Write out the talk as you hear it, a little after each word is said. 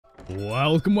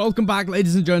Welcome back,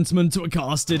 ladies and gentlemen, to a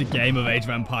casted game of Age of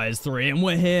Empires 3, and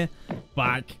we're here,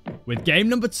 back, with game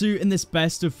number 2 in this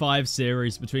best of 5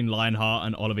 series between Lionheart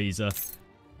and Oliveza.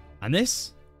 And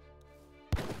this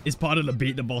is part of the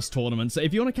Beat the Boss tournament, so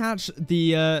if you want to catch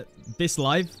the,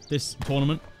 this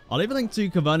tournament, I'll leave a link to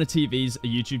Caverna TV's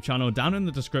YouTube channel down in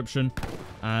the description,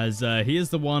 as he is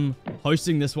the one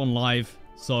hosting this one live,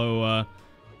 so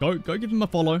go give him a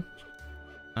follow,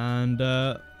 and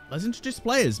let's introduce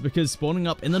players, because spawning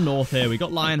up in the north here, we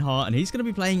got Lionheart, and he's going to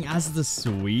be playing as the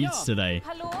Swedes today.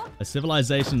 A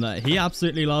civilization that he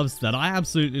absolutely loves, that I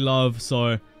absolutely love,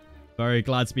 so very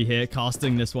glad to be here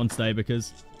casting this one today,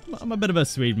 because I'm a bit of a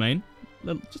Swede main.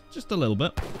 Just a little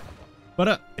bit.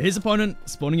 But his opponent,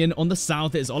 spawning in on the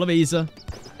south, is Oliveza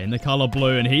in the color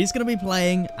blue, and he's going to be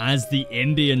playing as the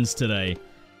Indians today.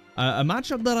 A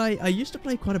matchup that I used to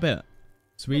play quite a bit.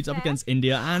 Swedes up against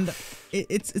India, and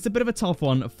it's a bit of a tough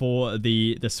one for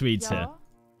the Swedes here.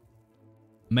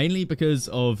 Mainly because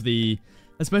of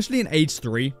especially in Age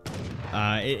 3,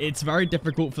 it's very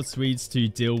difficult for Swedes to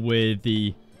deal with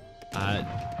the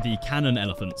cannon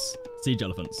elephants, siege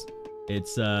elephants.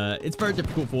 It's very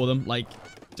difficult for them, like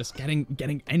just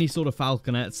getting any sort of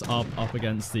falconets up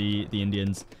against the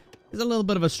Indians is a little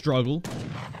bit of a struggle.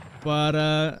 But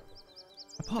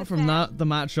apart from that, the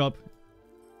matchup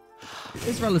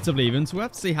is relatively even, so we'll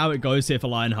have to see how it goes here for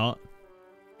Lionheart.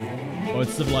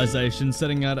 Both civilizations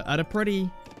sitting at a pretty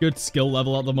good skill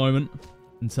level at the moment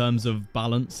in terms of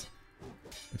balance.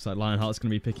 Looks like Lionheart's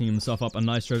going to be picking himself up a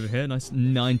nice treasure here. Nice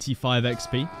 95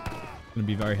 XP. Going to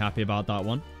be very happy about that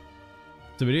one.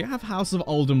 So we do have House of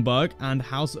Oldenburg and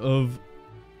House of...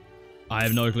 I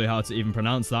have no clue how to even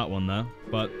pronounce that one there.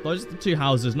 But those are the two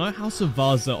houses. No House of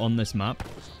Vasa on this map.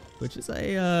 Which is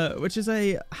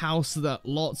a house that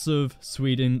lots of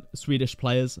Swedish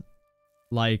players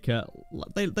like.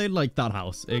 They like that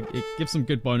house. It gives some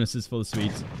good bonuses for the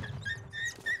Swedes.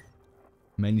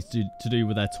 Mainly to do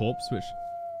with their torps, which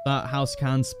that house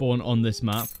can spawn on this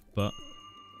map, but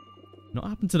not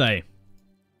happen today.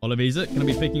 Oliveza going to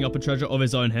be picking up a treasure of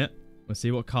his own here. We'll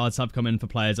see what cards have come in for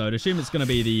players. I would assume it's going to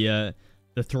be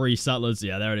the 3 settlers.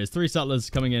 Yeah, there it is. 3 settlers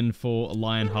coming in for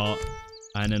Lionheart.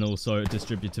 And then also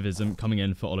distributivism coming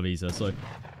in for Oliveza. So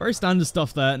very standard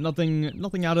stuff there.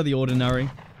 Nothing out of the ordinary. You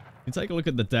can take a look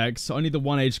at the decks. Only the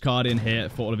 1 age card in here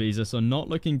for Oliveza. So not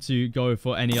looking to go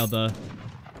for any other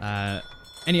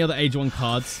age 1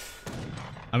 cards.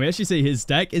 And we actually see his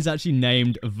deck is actually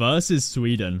named versus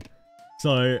Sweden.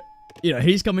 So, you know,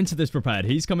 he's come into this prepared.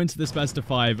 He's come into this best of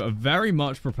 5 very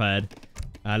much prepared.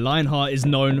 Lionheart is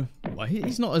known... Well,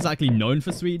 he's not exactly known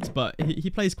for Swedes, but he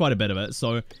plays quite a bit of it.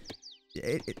 So...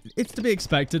 It's to be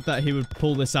expected that he would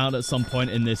pull this out at some point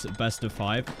in this best of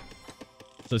 5.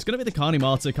 So it's going to be the Carney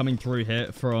Martyr coming through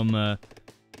here from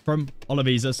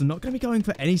Oliveza. So not going to be going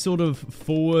for any sort of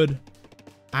forward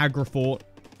aggro fort.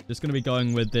 Just going to be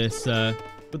going with this,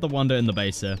 with the Wonder in the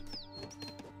base here.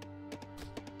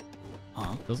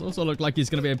 Does also look like he's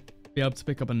going to be able to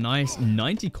pick up a nice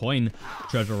 90 coin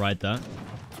treasure right there.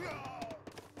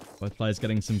 Both players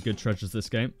getting some good treasures this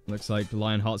game. Looks like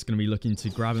Lionheart's going to be looking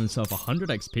to grab himself 100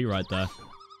 XP right there.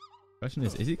 Question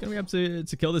is he going to be able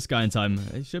to kill this guy in time?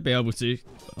 He should be able to.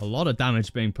 A lot of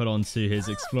damage being put onto his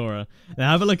Explorer. Now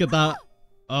have a look at that.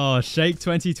 Oh, Shake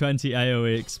 2020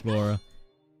 AoE Explorer.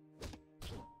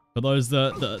 For those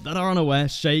that are unaware,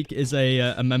 Shake is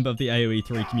a member of the AoE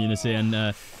 3 community,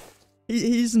 and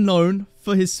he's known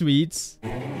for his Swedes.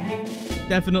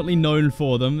 Definitely known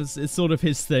for them. It's sort of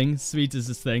his thing. Swedes is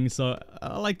his thing. So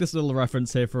I like this little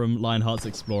reference here from Lionheart's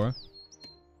Explorer.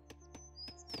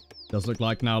 Does look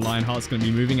like now Lionheart's going to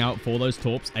be moving out for those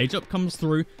torps. Age up comes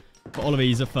through for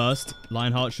Oliveza first.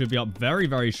 Lionheart should be up very,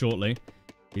 very shortly.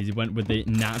 He went with the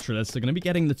naturalist. They're going to be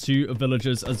getting the 2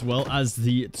 villagers as well as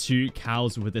the 2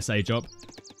 cows with this age up.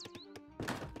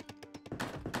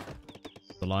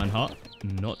 The Lionheart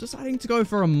not deciding to go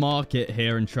for a market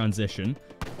here in transition.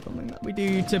 Something that we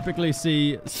do typically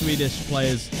see Swedish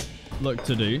players look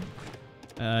to do.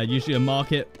 Usually a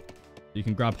market. You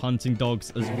can grab hunting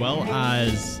dogs as well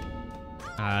as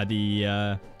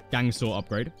the gang saw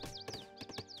upgrade.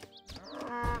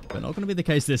 But not going to be the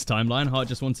case this time. Lionheart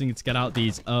just wanting to get out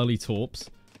these early torps.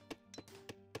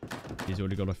 He's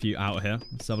already got a few out here.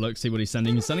 Let's have a look, see what he's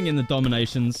sending. He's sending in the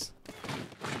dominations.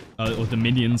 Or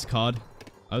dominions card.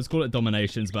 I always call it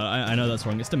dominations, but I know that's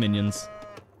wrong. It's dominions.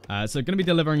 So going to be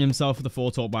delivering himself with the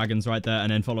 4 torp wagons right there, and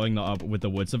then following that up with the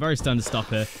wood. So very standard stuff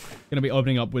here. Going to be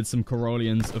opening up with some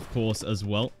Corollians, of course, as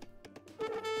well.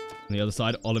 On the other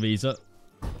side, Oliveza.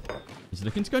 He's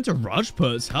looking to go into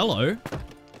Rajputs. Hello.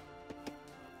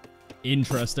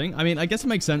 Interesting. I mean, I guess it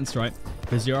makes sense, right?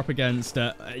 because you're up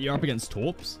against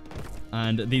Torps,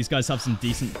 and these guys have some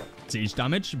decent siege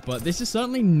damage, but this is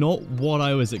certainly not what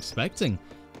I was expecting.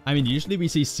 I mean, usually we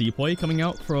see Sepoy coming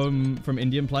out from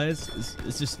Indian players.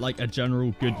 It's just like a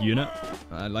general good unit.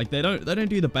 Like they don't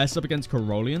do the best up against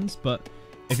Karolians, but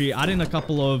if you add in a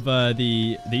couple of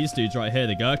these dudes right here,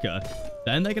 the Gurkha,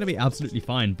 then they're going to be absolutely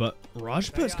fine. But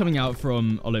Rajput's coming out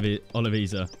from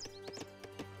Oliveza.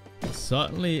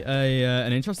 Certainly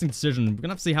an interesting decision. We're going to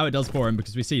have to see how it does for him,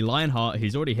 because we see Lionheart,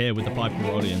 he's already here with the 5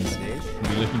 Karolians.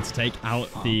 We'll be looking to take out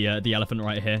the elephant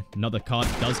right here. Another card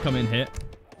does come in here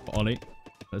for Ollie.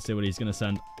 Let's see what he's going to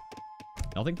send.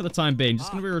 Nothing for the time being.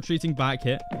 Just going to be retreating back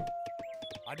here.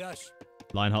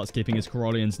 Lionheart's keeping his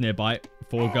Karolians nearby.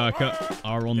 4 Gurkha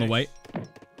are on the way.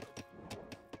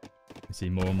 We see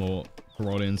more and more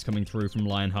Karolians coming through from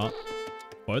Lionheart.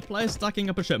 Both players stacking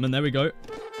up a shipment. There we go.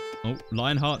 Oh,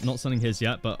 Lionheart not sending his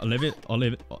yet, but Ollie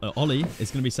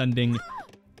is going to be sending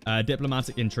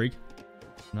Diplomatic Intrigue.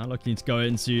 Now looking to go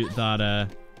into that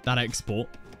export.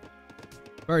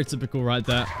 Very typical right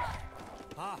there.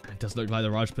 It does look like the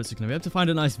Rajputs are going to be able to find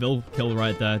a nice Vil kill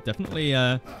right there. Definitely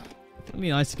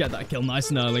nice to get that kill nice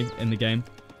and early in the game.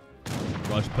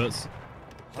 Rajputs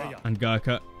and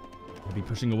Gurkha will be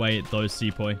pushing away at those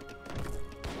Sepoy.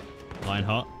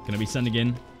 Lionheart going to be sending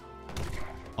in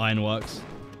Ironworks.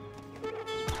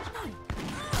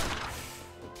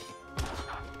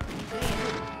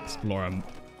 Explorer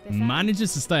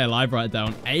manages to stay alive right there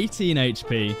on 18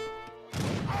 HP.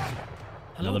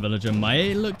 Another villager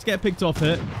may look to get picked off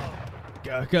here.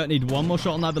 Gurkha need one more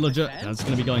shot on that villager. That's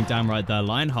going to be going down right there.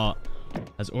 Lionheart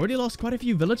has already lost quite a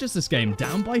few villagers this game.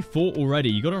 Down by 4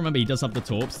 already. You got to remember he does have the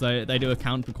Torps. They do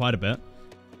account for quite a bit.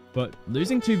 But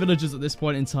losing 2 villagers at this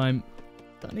point in time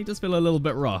certainly does feel a little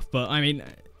bit rough. But I mean,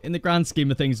 in the grand scheme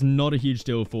of things, not a huge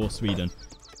deal for Sweden.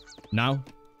 Now,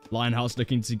 Lionheart's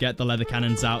looking to get the leather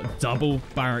cannons out. Double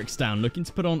barracks down. Looking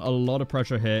to put on a lot of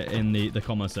pressure here in the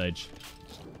commerce age.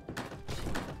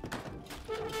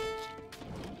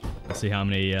 Let's see how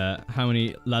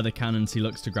many leather cannons he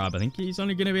looks to grab. I think he's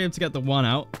only going to be able to get the 1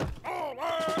 out.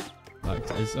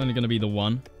 It's only going to be the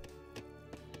 1.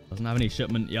 Doesn't have any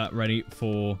shipment yet ready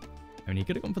for... I mean, he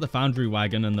could have gone for the foundry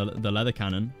wagon and the leather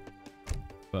cannon.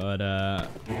 But not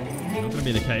going to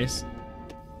be the case.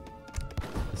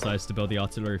 Decides to build the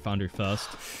artillery foundry first.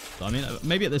 So, I mean,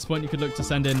 maybe at this point you could look to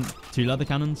send in 2 leather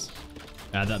cannons.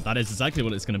 Yeah, that is exactly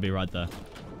what it's going to be right there.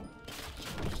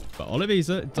 But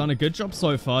Oliveza done a good job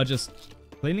so far, just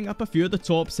cleaning up a few of the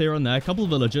Torps here and there. A couple of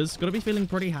villagers. Got to be feeling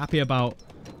pretty happy about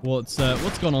what's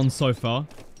gone on so far.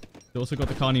 He also got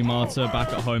the Carni Martyr back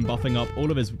at home, buffing up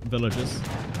all of his villagers.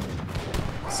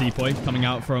 Sepoy coming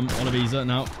out from Oliveza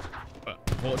now.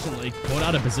 Unfortunately, caught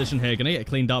out of position here. Going to get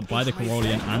cleaned up by the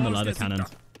Karolian and the leather cannon.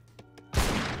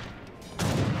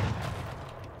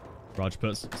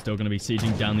 Rajputs still going to be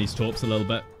sieging down these Torps a little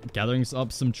bit. Gathering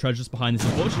up some treasures behind this.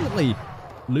 Unfortunately,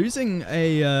 losing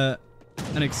an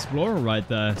explorer right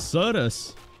there.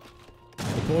 Surdus.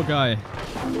 The poor guy.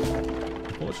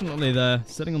 Unfortunately, they're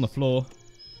sitting on the floor.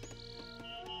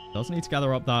 Does need to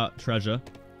gather up that treasure.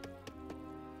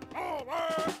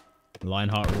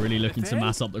 Lionheart really looking to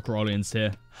mass up the Karolians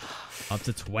here. Up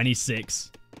to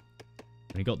 26.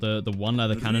 And he got the 1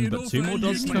 leather cannon, but 2 more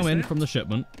does come in from the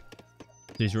shipment.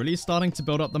 So he's really starting to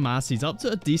build up the mass. He's up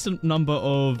to a decent number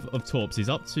of Torps. He's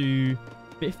up to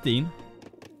 15.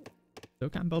 Still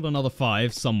can build another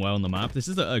 5 somewhere on the map. This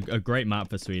is a great map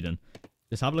for Sweden.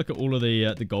 Just have a look at all of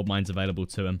the gold mines available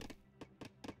to him.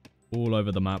 All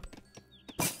over the map.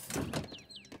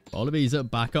 Oliveza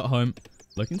back at home.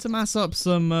 Looking to mass up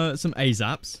some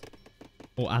AZAPs.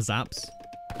 Or AZAPs.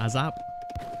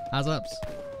 AZAPs.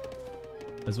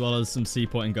 As well as some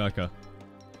Sepoy and Gurkha.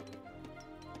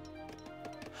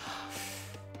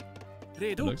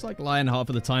 Looks like Lionheart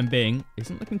for the time being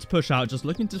isn't looking to push out, just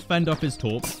looking to fend off his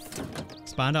Torps.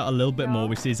 Expand out a little bit more.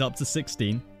 We see he's up to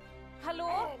 16.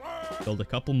 Build a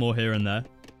couple more here and there.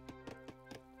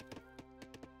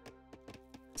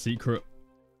 Secret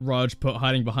Rajput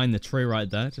hiding behind the tree right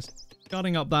there. Just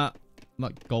guarding up that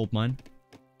gold mine.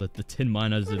 The tin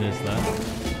mine as it is there.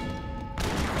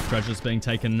 Treasure's being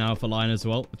taken now for Lion as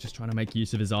well. Just trying to make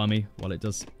use of his army while it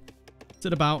does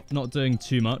sit about, not doing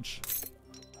too much.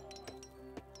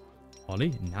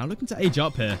 Ollie now looking to age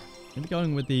up here. Maybe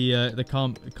going with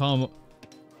the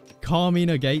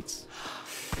Carmina Gates.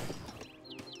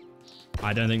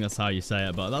 I don't think that's how you say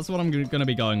it, but that's what I'm going to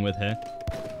be going with here.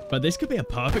 But this could be a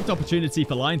perfect opportunity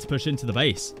for Lion to push into the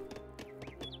base.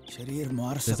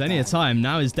 If there's any time,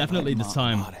 now is definitely the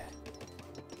time.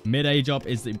 Mid-age up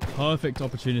is the perfect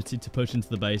opportunity to push into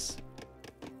the base.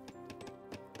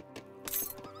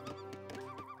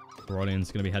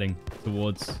 Corollian's going to be heading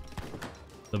towards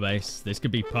the base. This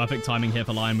could be perfect timing here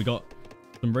for Lion. We got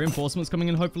some reinforcements coming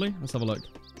in, hopefully. Let's have a look.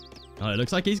 Oh, it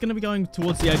looks like he's going to be going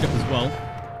towards the edge up as well.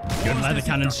 Good leather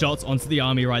cannon shots onto the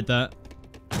army right there.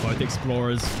 Both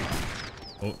explorers.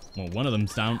 Oh, well, one of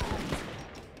them's down.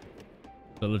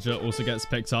 Villager also gets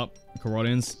picked up.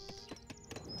 Corollians.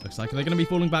 Looks like they're going to be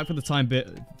falling back for the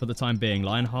time being.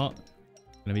 Lionheart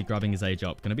going to be grabbing his age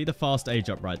up. Going to be the fast age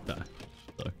up right there.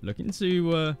 So looking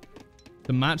to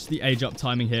match the age up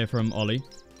timing here from Ollie.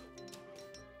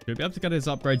 Should be able to get his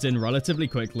upgrades in relatively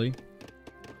quickly.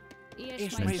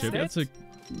 And should be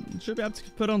able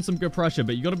to put on some good pressure,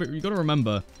 but you gotta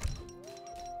remember,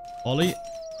 Ollie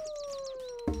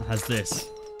has the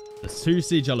 2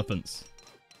 siege elephants,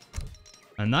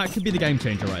 and that could be the game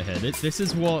changer right here. This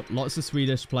is what lots of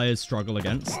Swedish players struggle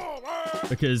against,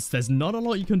 because there's not a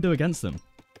lot you can do against them.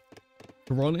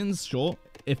 Corollians, sure,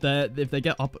 if they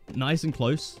get up nice and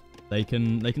close, they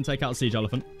can take out siege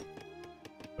elephant,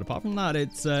 but apart from that,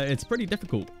 it's pretty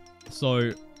difficult. So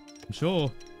I'm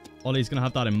sure Ollie's gonna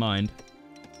have that in mind.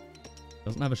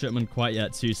 Doesn't have a shipment quite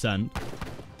yet to send.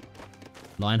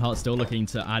 Lionheart still looking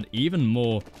to add even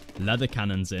more leather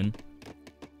cannons in.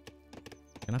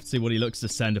 Gonna have to see what he looks to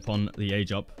send upon the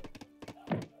age up.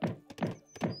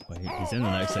 Well, he's in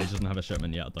the next stage, doesn't have a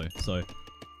shipment yet though. So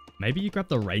maybe you grab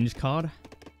the range card.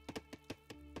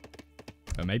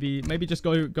 Or maybe just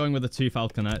going with the 2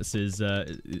 falconets is I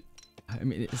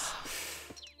mean,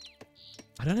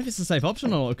 I don't know if it's a safe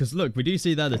option or not, because look, we do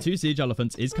see there the 2 siege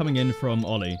elephants is coming in from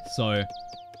Ollie. So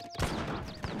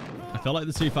I feel like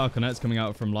the 2 falconets coming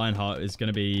out from Lionheart is going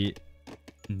to be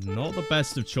not the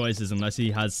best of choices unless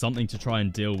he has something to try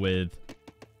and deal with.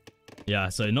 Yeah,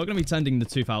 so not going to be sending the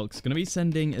 2 falcons, going to be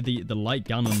sending the light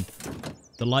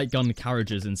gun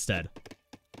carriages instead.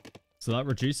 So that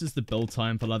reduces the build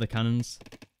time for leather cannons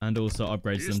and also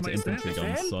upgrades them to infantry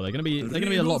guns. So they're going to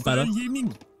be a lot better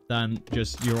than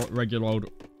just your regular old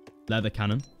leather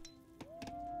cannon.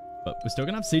 But we're still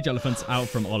going to have siege elephants out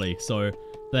from Ollie. So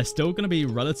they're still going to be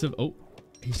relative... Oh,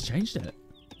 he's changed it.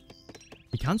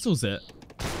 He cancels it.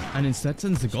 And instead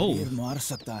sends the gold.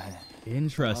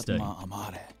 Interesting. Not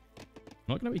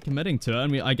going to be committing to it. I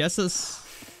mean, I guess that's...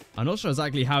 I'm not sure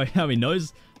exactly how he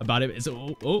knows about it. It's,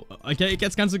 okay, it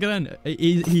gets cancelled again.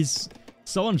 He's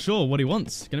so unsure what he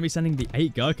wants. Going to be sending the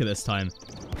 8 Gurkha this time.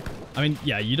 I mean,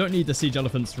 yeah, you don't need the siege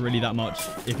elephants really that much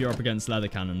if you're up against leather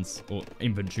cannons or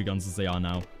infantry guns as they are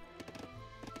now.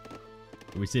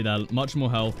 But we see there much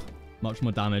more health, much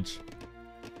more damage.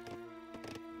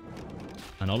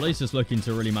 And Ollie's just looking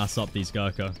to really mass up these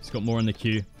Gurkha. He's got more in the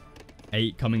queue.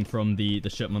 8 coming from the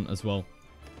shipment as well.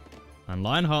 And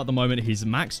Lionheart at the moment, he's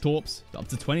max torps, up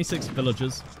to 26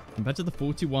 villagers compared to the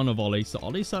 41 of Ollie. So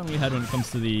Ollie's certainly ahead when it comes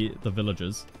to the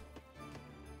villagers.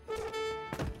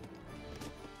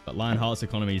 But Lionheart's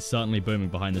economy is certainly booming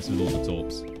behind this with all the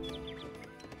torps.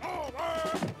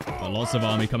 But lots of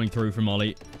army coming through from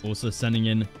Ollie. Also sending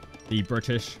in the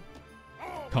British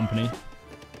company.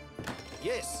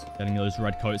 Yes. Getting those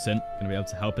red coats in. Going to be able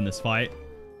to help in this fight.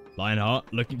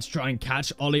 Lionheart looking to try and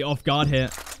catch Ollie off guard here.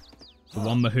 The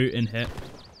 1 Mahout in here.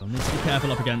 So need to be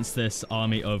careful up against this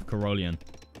army of Corollian.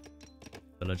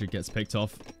 Villager gets picked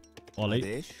off. Ollie.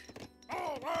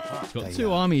 He's got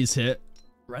 2 armies here.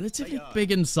 Relatively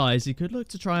big in size. He could look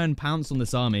to try and pounce on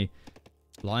this army.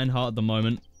 Lionheart at the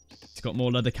moment. He's got more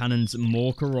leather cannons,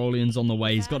 more Corollians on the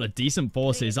way. He's got a decent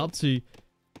force. He's up to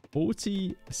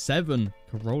 47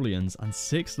 Corollians and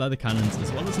 6 leather cannons, as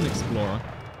well as an explorer.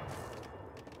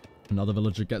 Another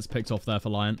villager gets picked off there for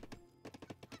Lion.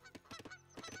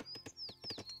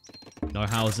 No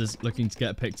houses looking to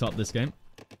get picked up this game.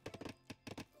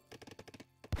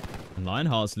 And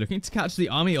Lionheart's looking to catch the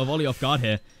army of Ollie off guard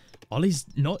here. Ollie's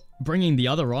not bringing the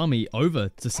other army over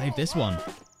to save this one.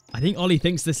 I think Ollie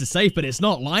thinks this is safe, but it's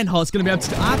not. Lionheart's going to be able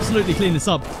to absolutely clean this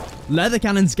up. Leather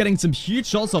cannons getting some huge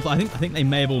shots off. I think they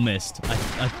may have all missed.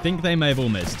 I think they may have all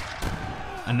missed.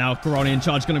 And now Corollian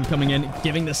charge going to be coming in,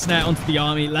 giving the snare onto the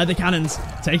army. Leather cannons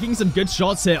taking some good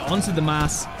shots here onto the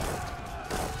mass.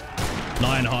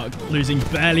 Lionheart losing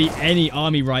barely any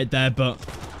army right there, but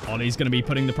Ollie's going to be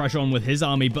putting the pressure on with his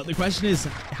army. But the question is,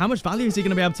 how much value is he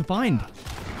going to be able to find?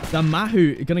 The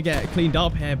Mahout going to get cleaned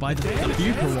up here by the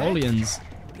few Corollians.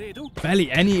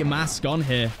 Barely any mass gone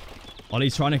here.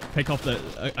 Ollie's trying to pick off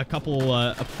a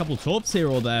couple torps here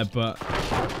or there, but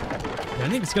I don't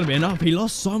think it's going to be enough. He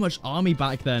lost so much army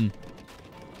back then.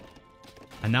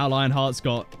 And now Lionheart's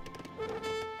got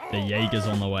the Jaegers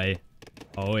on the way.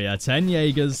 Oh yeah, 10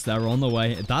 Jaegers, they're on the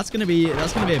way. That's gonna be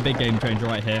a big game changer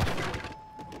right here.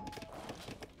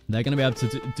 They're gonna be able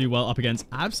to do well up against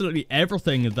absolutely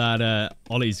everything that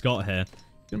Ollie's got here.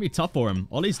 It's going to be tough for him.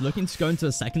 Ollie's looking to go into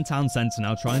the second town center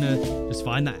now, trying to just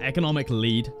find that economic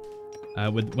lead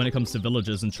when it comes to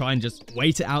villagers and try and just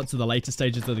wait it out to the later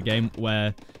stages of the game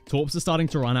where torps are starting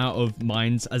to run out of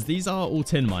mines, as these are all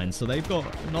tin mines, so they've got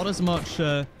not as much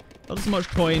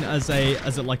coin as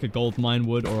like a gold mine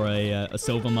would or a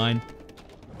silver mine.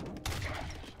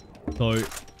 So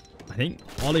I think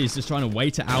Ollie's just trying to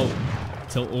wait it out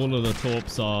till all of the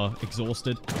torps are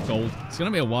exhausted. Gold. It's going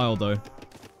to be a while though.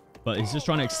 But he's just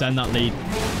trying to extend that lead.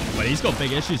 But he's got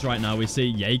big issues right now. We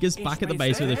see Jaeger's back at the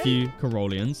base with a few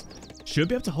Carolians. Should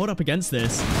be able to hold up against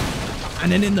this.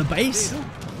 And then in the base,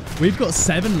 we've got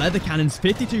 7 leather cannons,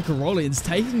 52 Carolians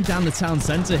taking down the town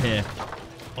center here.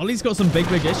 Ollie's got some big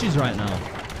issues right now.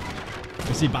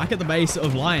 We see back at the base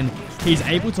of Lion, he's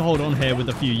able to hold on here with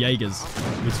a few Jaegers.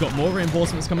 We've got more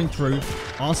reinforcements coming through.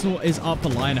 Arsenal is up for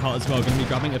Lionheart as well. Going to be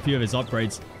grabbing a few of his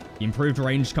upgrades. The improved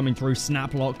range coming through.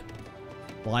 Snap lock.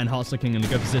 Lionheart's looking in a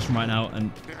good position right now.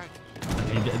 And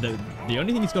I mean, the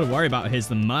only thing he's got to worry about here is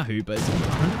the Mahu, but it's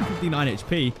 159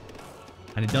 HP.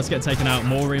 And it does get taken out.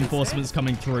 More reinforcements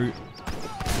coming through.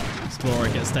 Explorer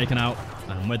gets taken out.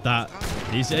 And with that,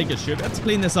 these Jaegers should be able to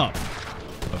clean this up.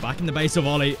 But back in the base of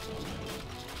Ollie,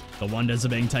 the Wonders are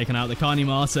being taken out. The Carney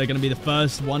Martyr going to be the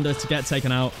first Wonder to get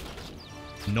taken out.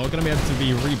 Not going to be able to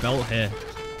be rebuilt here.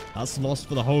 That's lost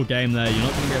for the whole game there. You're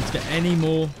not going to be able to get any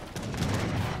more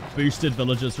boosted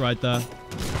villagers right there.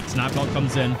 Snaplock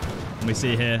comes in. And we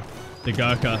see here the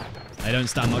Gurkha. They don't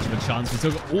stand much of a chance. We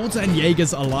still got all 10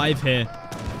 Jaegers alive here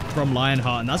from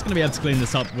Lionheart. And that's going to be able to clean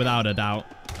this up without a doubt.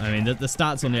 I mean, the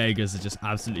stats on the Jaegers are just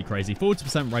absolutely crazy.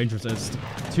 40% range resist.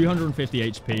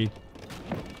 250 HP.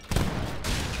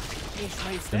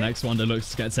 The next Wonder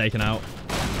looks to get taken out.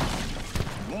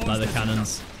 Leather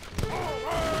cannons.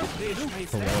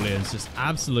 Carolians, just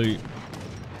absolute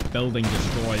building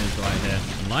destroyers right here.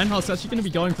 And Lionheart's actually going to be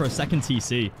going for a second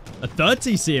TC. A third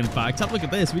TC, in fact. Have a look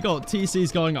at this. We got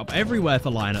TCs going up everywhere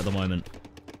for Lion at the moment.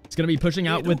 It's going to be pushing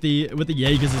out with the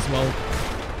Jaegers as well.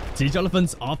 Siege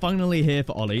Elephants are finally here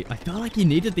for Ollie. I felt like he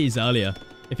needed these earlier.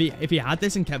 If he had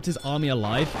this and kept his army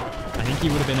alive, I think he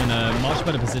would have been in a much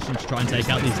better position to try and take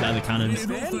out these leather cannons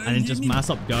and then just mass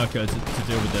up Gurkha to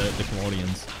deal with the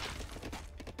Carolians.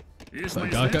 So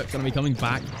Gurkha going to be coming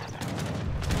back.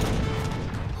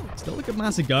 Still a good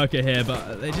massive Gurkha here,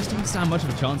 but they just don't stand much of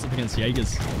a chance up against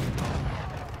Jaegers.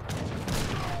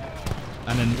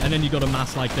 And then you got a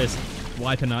mass like this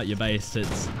wiping out your base. It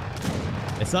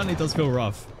certainly does feel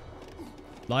rough.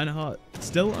 Lionheart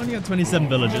still only at 27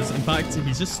 villagers. In fact,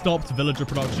 he's just stopped villager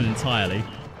production entirely.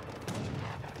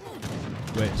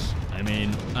 Which, I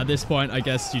mean, at this point, I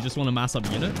guess you just want to mass up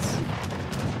units.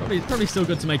 Probably still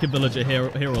good to make a villager here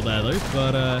or there, though.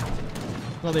 But,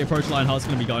 not the approach Lionheart's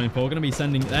going to be going for. We're going to be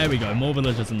sending... There we go. More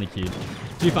villagers in the queue.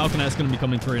 2 Falconets going to be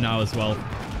coming through now as well.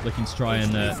 Looking to try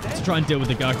and deal with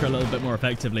the Gurkha a little bit more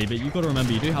effectively. But you've got to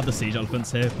remember, you do have the Siege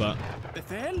Elephants here. But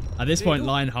at this point,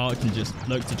 Lionheart can just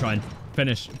look to try and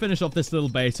finish off this little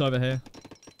base over here.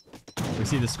 We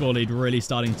see the score lead really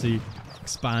starting to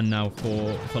expand now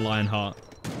for Lionheart.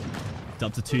 It's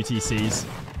up to 2 TCs.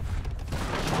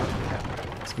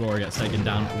 Explorer gets taken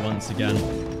down once again.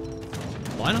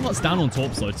 Lionheart's down on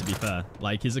torps though, to be fair.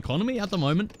 Like, his economy at the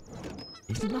moment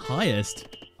isn't the highest.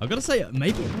 I've got to say,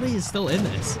 maybe he is still in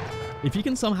this. If he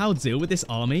can somehow deal with this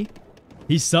army,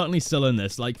 he's certainly still in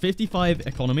this. Like, 55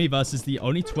 economy versus the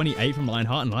only 28 from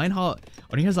Lionheart. And Lionheart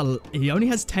only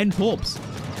has 10 torps.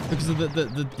 Because of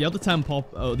the other 10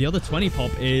 pop, the other 20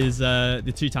 pop is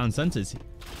the 2 town centers.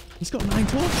 He's got 9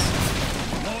 torps.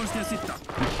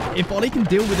 If Ollie can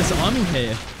deal with this army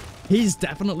here, he's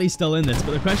definitely still in this.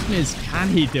 But the question is, can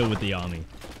he deal with the army?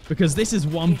 Because this is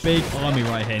one big army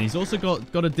right here. And he's also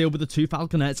got to deal with the 2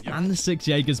 Falconets and the 6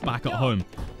 Jaegers back at home.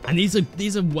 And these are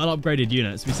well upgraded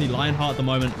units. We see Lionheart at the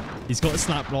moment. He's got a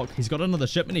snap block. He's got another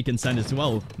shipment he can send as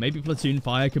well. Maybe platoon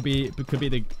fire could be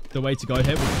the way to go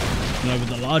here. With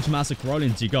the large mass of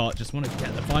Carolians you got, just want to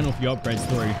get the final few upgrades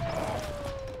through.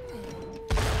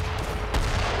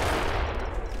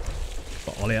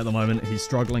 But Ollie at the moment, he's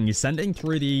struggling. He's sending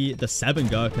through the 7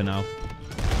 Gurkha now.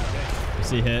 You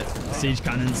see here, siege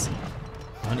cannons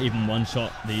can't even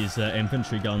one-shot these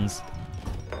infantry guns.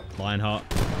 Lionheart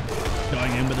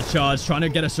going in with a charge, trying to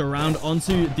get us around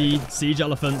onto the siege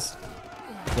elephants.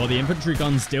 While the infantry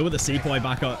guns deal with the sepoy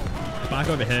back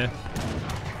over here.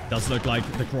 Does look like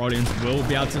the Carolians will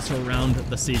be able to surround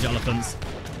the siege elephants.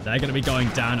 They're going to be going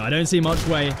down. I don't see much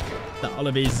way that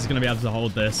Oliveza is going to be able to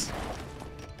hold this.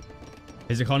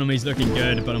 His economy is looking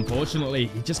good, but unfortunately,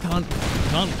 he just can't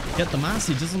get the mass.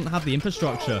 He doesn't have the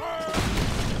infrastructure.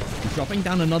 He's dropping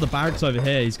down another barracks over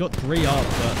here. He's got 3 up,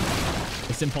 but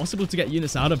It's impossible to get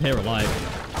units out of here alive.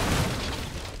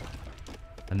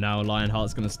 And now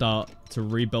Lionheart's going to start to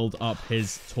rebuild up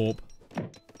his torp.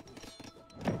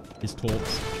 His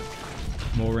torps.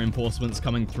 More reinforcements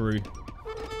coming through.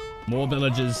 More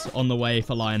villagers on the way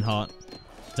for Lionheart.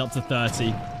 It's up to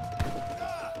 30.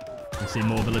 We see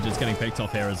more villagers getting picked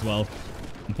off here as well.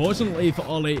 Unfortunately for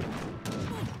Ollie,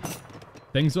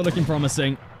 things were looking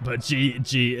promising, but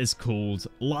GG is called.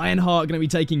 Lionheart going to be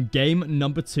taking game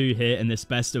number 2 here in this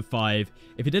best of 5.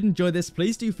 If you did enjoy this,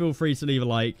 please do feel free to leave a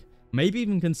like. Maybe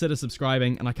even consider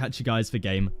subscribing, and I'll catch you guys for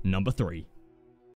game number 3.